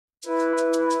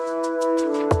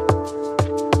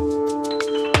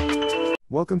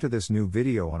Welcome to this new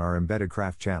video on our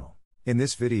EmbeddedCraft channel. In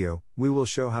this video, we will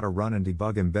show how to run and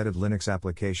debug embedded Linux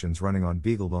applications running on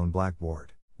Beaglebone Black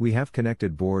Board. We have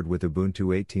connected board with Ubuntu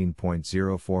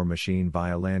 18.04 machine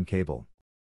via LAN cable.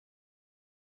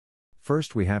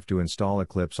 First we have to install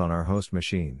Eclipse on our host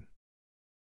machine.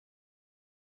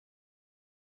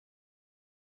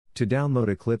 To download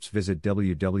Eclipse, visit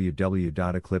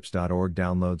www.eclipse.org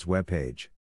downloads webpage.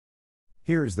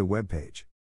 Here is the webpage.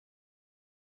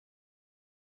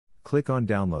 Click on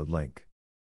download link.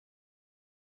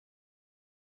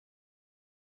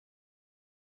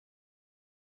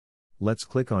 Let's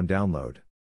click on download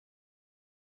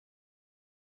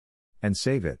and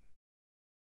save it.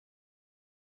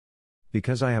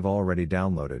 Because I have already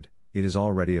downloaded, it is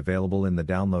already available in the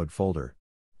download folder.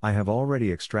 I have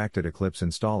already extracted Eclipse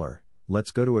installer.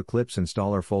 Let's go to Eclipse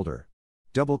installer folder.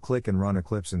 Double-click and run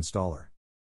Eclipse installer.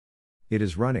 It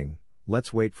is running.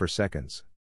 Let's wait for seconds.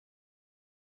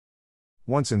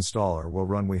 Once installer will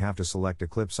run, we have to select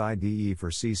Eclipse IDE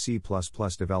for C++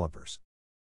 developers.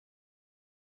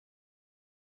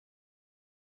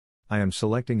 I am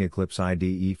selecting Eclipse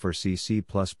IDE for C++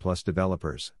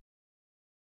 developers.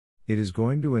 It is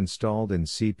going to installed in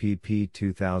CPP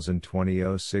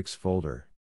 2020-06 folder.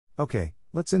 Okay,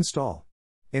 let's install.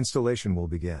 Installation will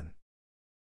begin.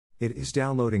 It is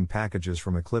downloading packages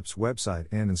from Eclipse website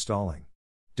and installing.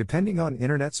 Depending on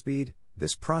internet speed,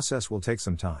 this process will take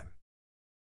some time.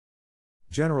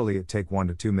 Generally it take 1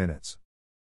 to 2 minutes.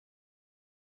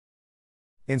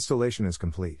 Installation is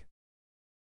complete.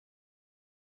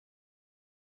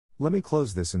 Let me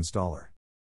close this installer.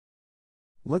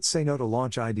 Let's say no to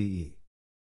launch IDE.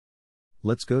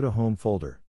 Let's go to home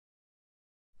folder.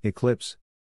 Eclipse.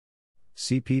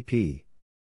 CPP.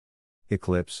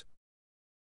 Eclipse.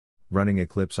 Running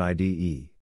Eclipse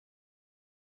IDE.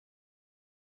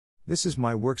 This is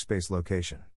my workspace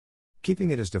location.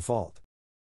 Keeping it as default.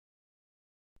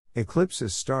 Eclipse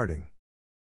is starting.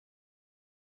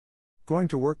 Going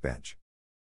to Workbench.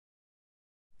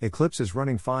 Eclipse is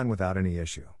running fine without any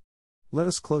issue. Let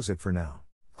us close it for now.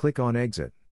 Click on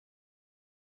Exit.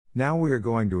 Now we are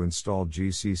going to install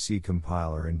GCC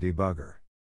compiler and debugger.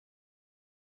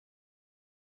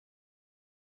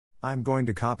 I'm going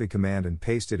to copy command and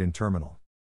paste it in terminal.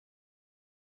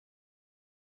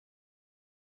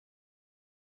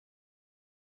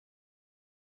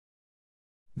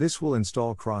 This will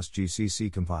install cross GCC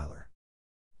compiler.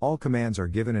 All commands are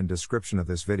given in description of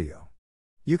this video.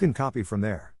 You can copy from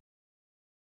there.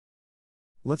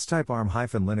 Let's type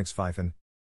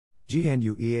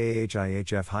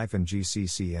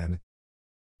arm-linux-gnueabihf-gcc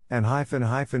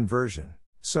and version.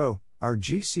 So, our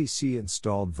GCC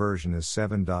installed version is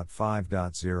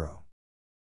 7.5.0.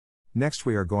 Next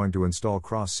we are going to install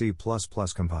cross C++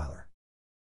 compiler.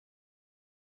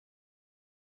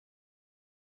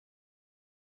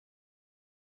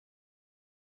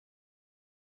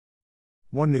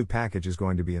 One new package is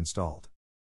going to be installed.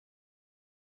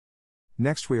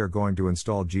 Next we are going to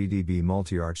install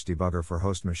GDB-multiarch debugger for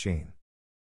host machine.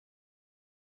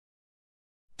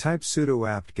 Type sudo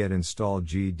apt-get install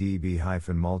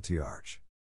gdb-multiarch.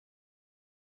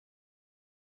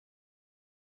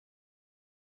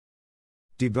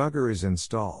 Debugger is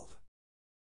installed.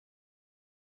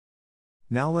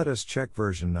 Now let us check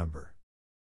version number.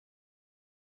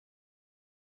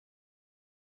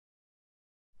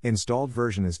 Installed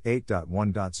version is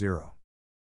 8.1.0.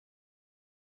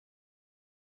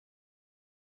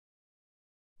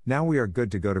 Now we are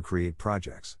good to go to create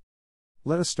projects.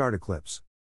 Let us start Eclipse.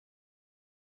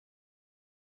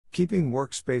 Keeping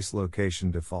workspace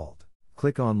location default.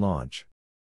 Click on Launch.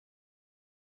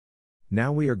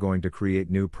 Now we are going to create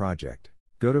new project.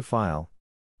 Go to File,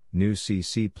 New C++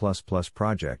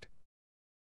 Project.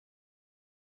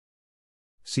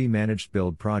 C Managed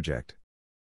Build Project.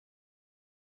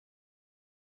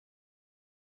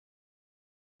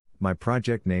 My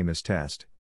project name is Test.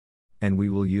 And we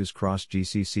will use cross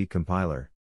GCC compiler.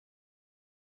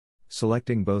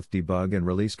 Selecting both debug and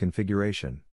release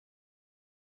configuration.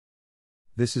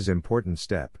 This is important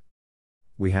step.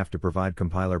 We have to provide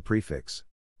compiler prefix.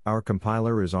 Our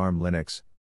compiler is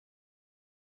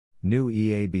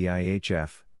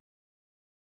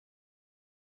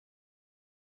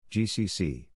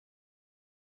arm-linux-gnueabihf-gcc.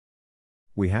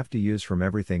 We have to use from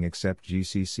everything except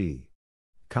GCC.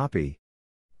 Copy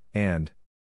and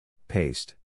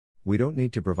paste. We don't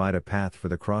need to provide a path for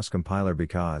the cross compiler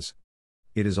because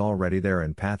it is already there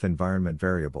in path environment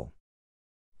variable.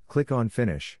 Click on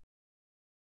Finish.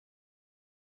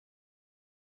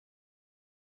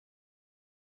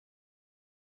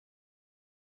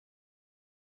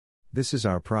 This is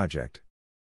our project.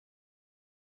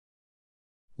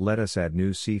 Let us add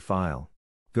new C file.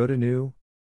 Go to New,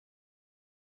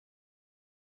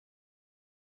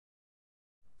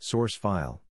 Source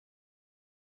File.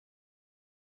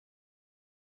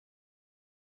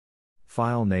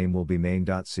 File name will be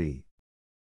main.c.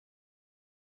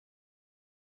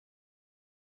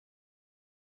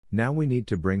 Now we need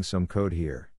to bring some code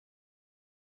here.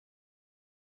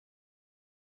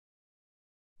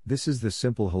 This is the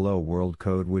simple hello world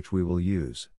code which we will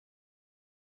use.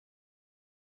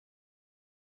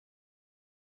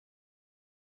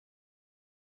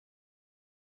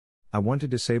 I want to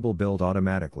disable build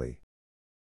automatically.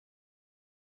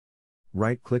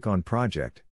 Right-click on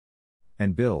Project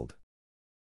and Build.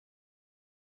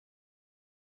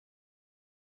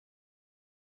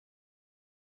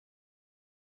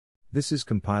 This is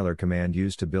compiler command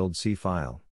used to build C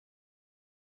file.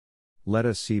 Let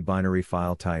us see binary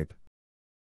file type.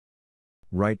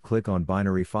 Right-click on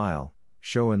binary file,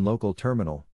 show in local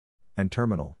terminal, and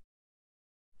terminal.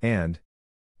 And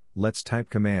let's type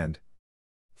command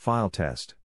file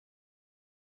test.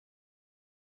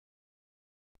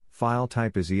 File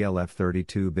type is ELF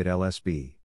 32-bit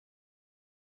LSB.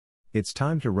 It's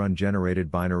time to run generated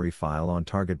binary file on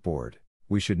target board.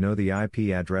 We should know the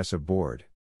IP address of board.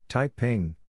 Type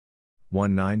ping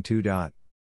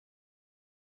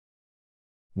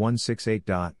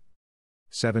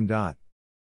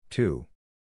 192.168.7.2.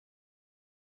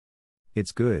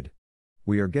 It's good.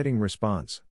 We are getting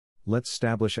response. Let's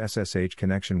establish SSH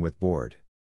connection with board.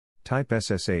 Type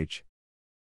SSH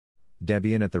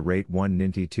Debian at the rate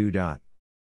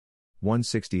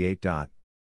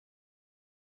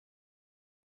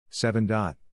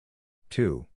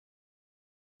 192.168.7.2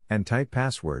 and type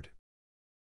password.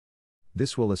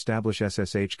 This will establish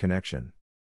SSH connection.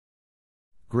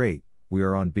 Great, we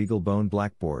are on Beaglebone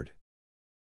Black Board.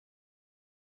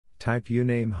 Type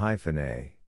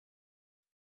uname-a.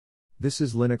 This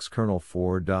is Linux kernel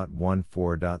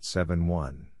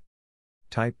 4.14.71.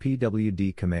 Type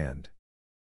pwd command.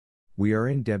 We are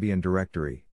in Debian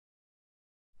directory.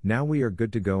 Now we are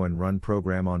good to go and run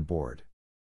program on board.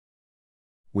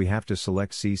 We have to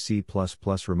select C++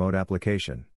 remote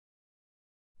application.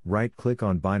 Right-click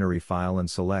on binary file and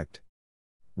select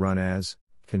Run as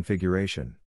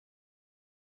Configuration.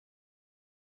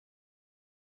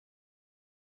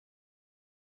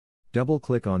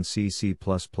 Double-click on C++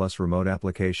 remote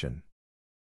application.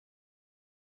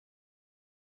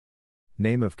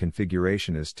 Name of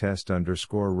configuration is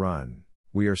test_run.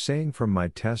 We are saying from my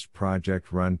test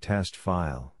project run test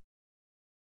file.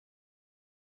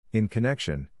 In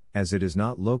connection, as it is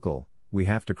not local, we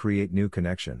have to create new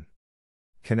connection.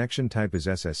 Connection type is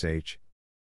SSH.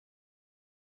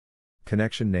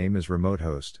 Connection name is remote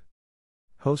host.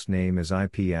 Host name is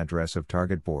IP address of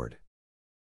target board.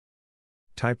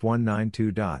 Type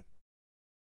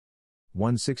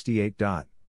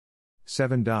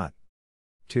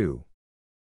 192.168.7.2.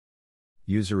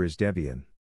 User is Debian.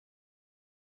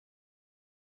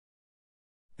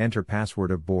 Enter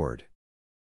password of board.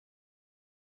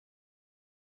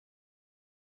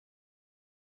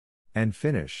 And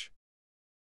finish.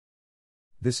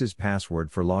 This is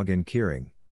password for login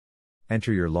keyring.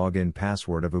 Enter your login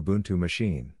password of Ubuntu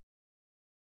machine.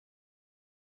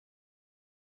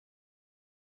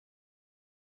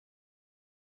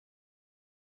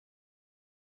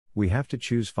 We have to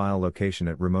choose file location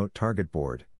at remote target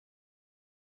board.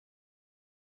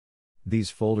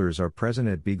 These folders are present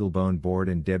at Beaglebone board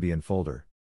in Debian folder.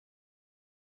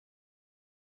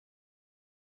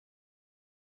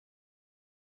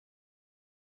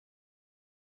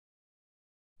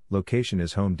 Location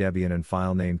is home Debian and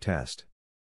file name test.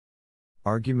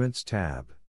 Arguments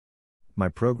tab. My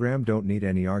program don't need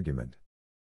any argument.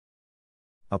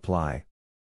 Apply.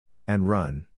 And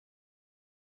run.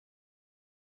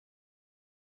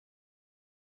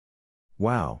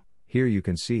 Wow, here you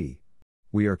can see.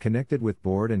 We are connected with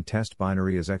board and test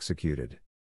binary is executed.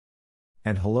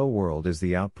 And hello world is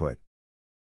the output.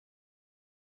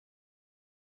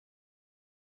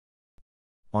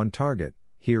 On target,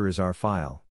 here is our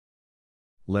file.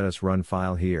 Let us run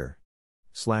file here.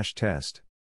 /test.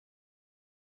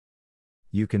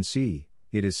 You can see,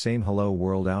 it is same hello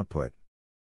world output.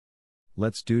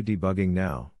 Let's do debugging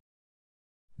now.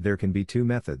 There can be two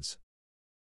methods.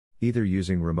 Either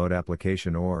using remote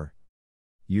application or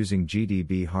using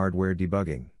GDB hardware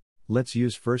debugging. Let's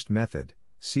use first method,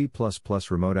 C++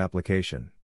 remote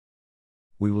application.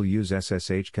 We will use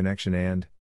SSH connection and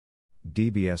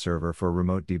GDBServer for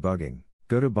remote debugging.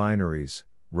 Go to binaries,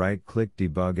 right-click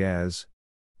debug as,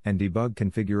 and debug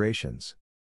configurations.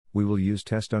 We will use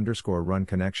test_run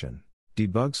connection.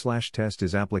 Debug/test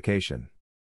is application.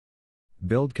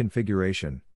 Build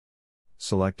configuration,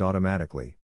 select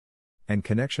automatically. And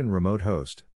connection remote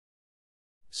host.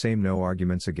 Same no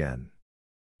arguments again.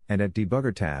 And at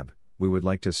Debugger tab, we would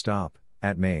like to stop,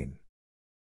 at main.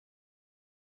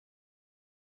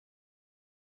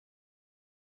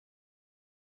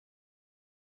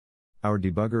 Our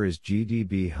debugger is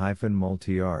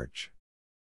gdb-multiarch.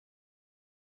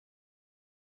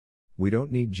 We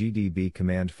don't need GDB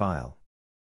command file.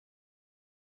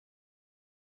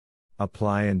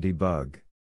 Apply and debug.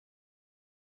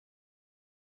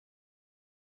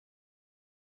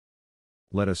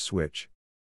 Let us switch.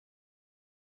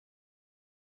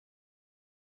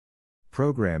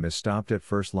 Program is stopped at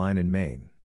first line in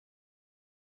main.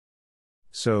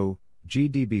 So,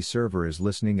 GDBServer is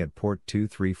listening at port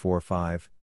 2345,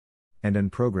 and an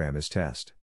program is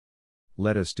test.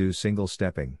 Let us do single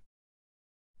stepping.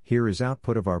 Here is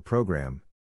output of our program.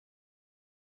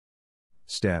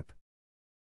 Step.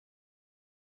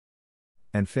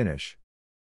 And finish.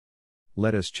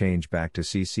 Let us change back to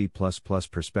C++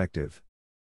 perspective.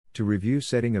 To review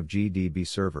setting of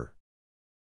GDBServer.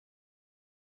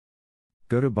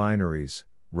 Go to Binaries,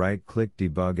 right-click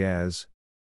Debug As,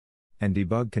 and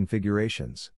Debug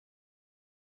Configurations.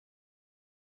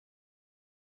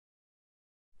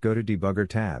 Go to Debugger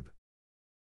tab.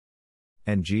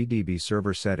 And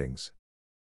GDBServer Settings.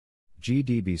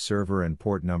 GDBServer and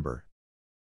port number.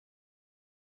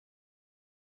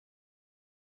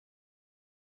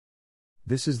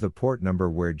 This is the port number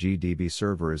where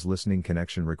GDBServer is listening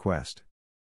connection request.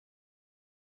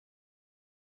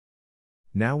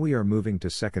 Now we are moving to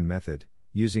second method,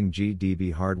 using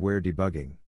GDB hardware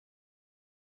debugging.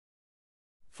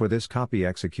 For this, copy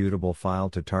executable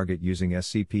file to target using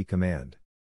scp command.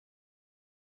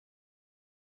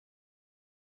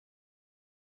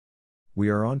 We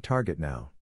are on target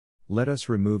now. Let us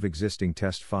remove existing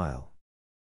test file.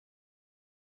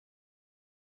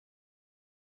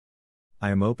 I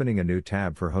am opening a new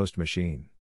tab for host machine.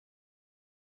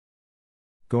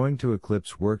 Going to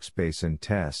Eclipse workspace and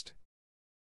test.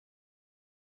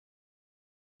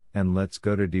 And let's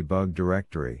go to debug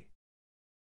directory.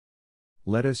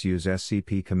 Let us use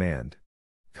scp command.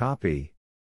 Copy.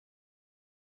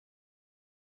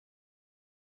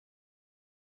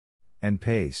 And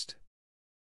paste.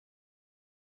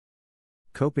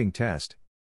 Coping test.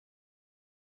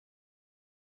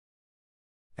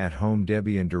 At home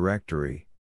Debian directory.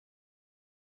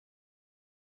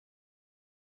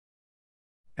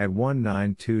 At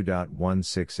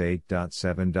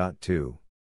 192.168.7.2.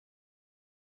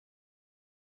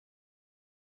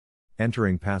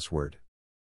 Entering password.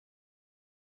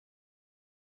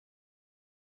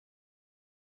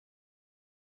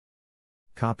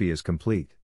 Copy is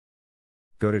complete.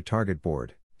 Go to target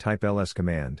board, type ls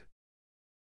command.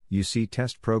 You see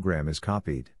test program is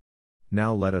copied.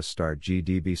 Now let us start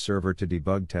GDBServer to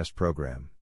debug test program.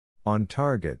 On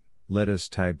target, let us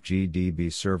type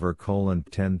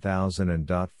gdbserver:10,000 and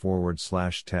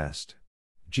 ./test.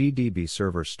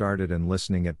 GDBServer started and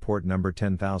listening at port number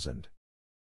 10,000.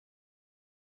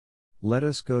 Let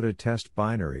us go to test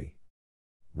binary.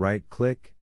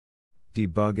 Right-click,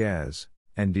 Debug As,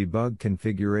 and Debug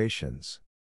Configurations.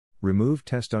 Remove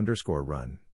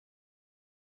test_run.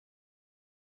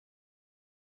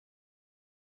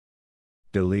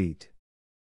 Delete.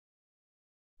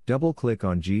 Double-click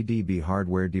on GDB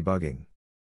hardware debugging.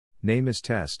 Name is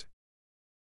test.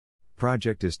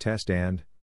 Project is test and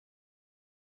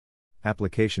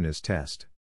application is test.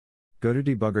 Go to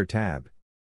Debugger tab.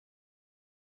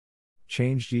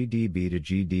 Change GDB to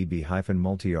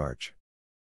gdb-multiarch.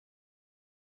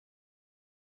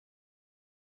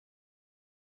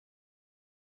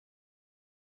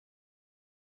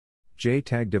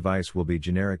 JTAG device will be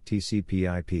generic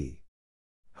TCP/IP.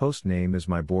 Host name is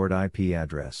my board IP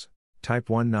address. Type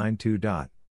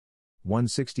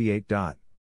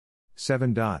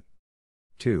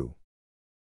 192.168.7.2.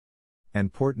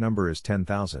 And port number is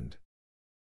 10,000.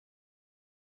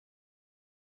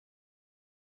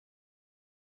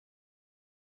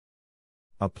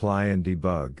 Apply and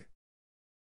debug.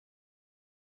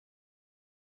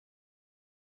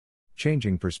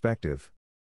 Changing perspective.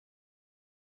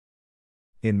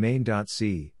 In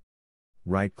main.c,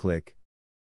 right-click,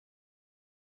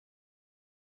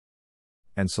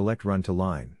 and select Run to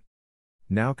line.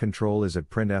 Now control is at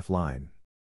printf line.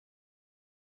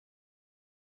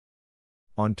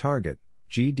 On target,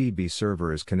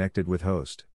 GDBServer is connected with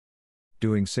host.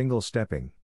 Doing single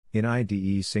stepping. In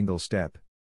IDE single step.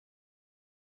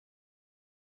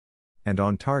 And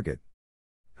on target,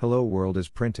 Hello World is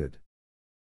printed.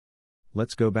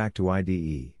 Let's go back to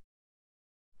IDE.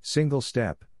 Single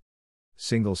step.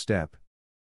 Single step.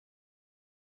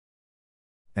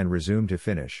 and resume to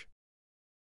finish.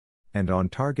 And on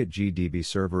target GDB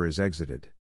server is exited.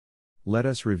 Let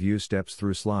us review steps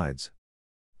through slides.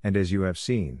 And as you have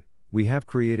seen, we have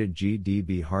created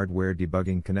GDB hardware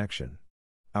debugging connection.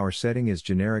 Our setting is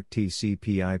generic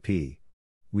TCP/IP.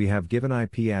 We have given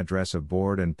IP address of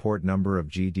board and port number of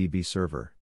GDB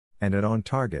server. And at on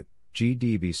target,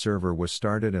 GDB server was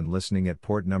started and listening at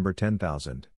port number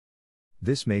 10,000.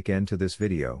 This make end to this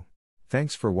video.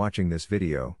 Thanks for watching this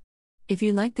video. If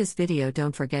you like this video,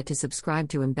 don't forget to subscribe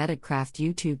to EmbeddedCraft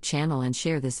YouTube channel and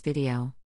share this video.